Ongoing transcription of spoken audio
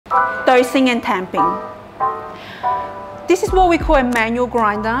Dosing and tamping. This is what we call a manual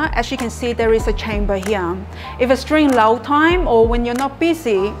grinder. As you can see, there is a chamber here. If it's during low time or when you're not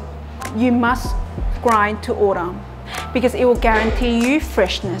busy, you must grind to order because it will guarantee you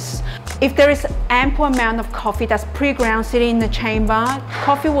freshness. If there is ample amount of coffee that's pre-ground sitting in the chamber,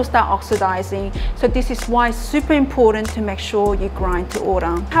 coffee will start oxidizing. So this is why it's super important to make sure you grind to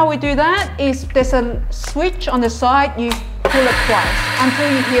order. How we do that is there's a switch on the side, you pull it twice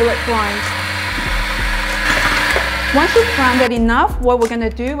until you hear it grind. Once you've grounded enough, what we're going to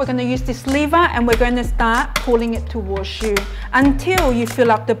do, we're going to use this lever and we're going to start pulling it towards you until you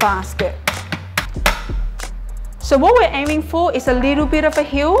fill up the basket. So what we're aiming for is a little bit of a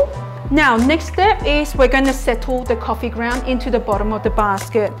hill. Now, next step is we're going to settle the coffee ground into the bottom of the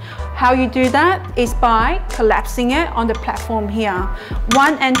basket. How you do that is by collapsing it on the platform here,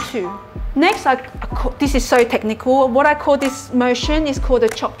 1 and 2. Next, this is so technical. What I call this motion is called the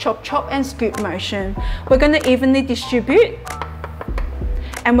chop, chop, chop and scoop motion. We're going to evenly distribute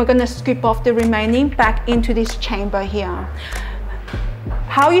and we're going to scoop off the remaining back into this chamber here.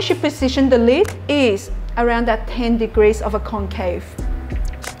 How you should position the lid is around that 10 degrees of a concave.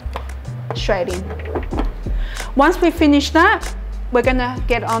 Straight in. Once we finish that, we're going to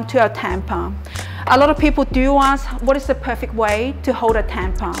get onto our tamper. A lot of people do ask, what is the perfect way to hold a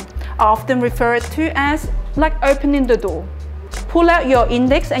tamper? I often refer it to as like opening the door. Pull out your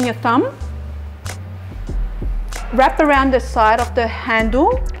index and your thumb, wrap around the side of the handle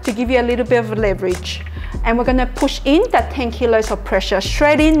to give you a little bit of leverage. And we're going to push in that 10 kilos of pressure,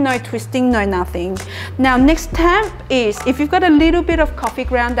 straight in, no twisting, no nothing. Now, next tamp is, if you've got a little bit of coffee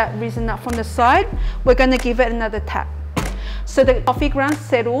ground that risen up from the side, we're going to give it another tap. So the coffee ground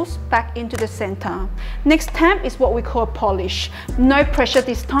settles back into the center. Next tamp is what we call polish. No pressure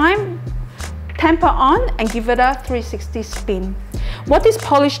this time. Tamper on and give it a 360 spin. What this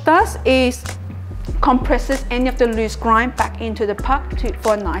polish does is compresses any of the loose grind back into the puck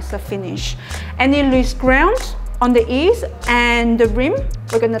for a nicer finish. Any loose ground on the ears and the rim,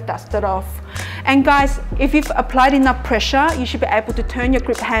 we're going to dust it off. And guys, if you've applied enough pressure, you should be able to turn your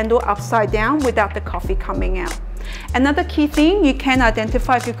grip handle upside down without the coffee coming out. Another key thing you can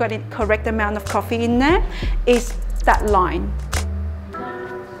identify if you've got the correct amount of coffee in there is that line.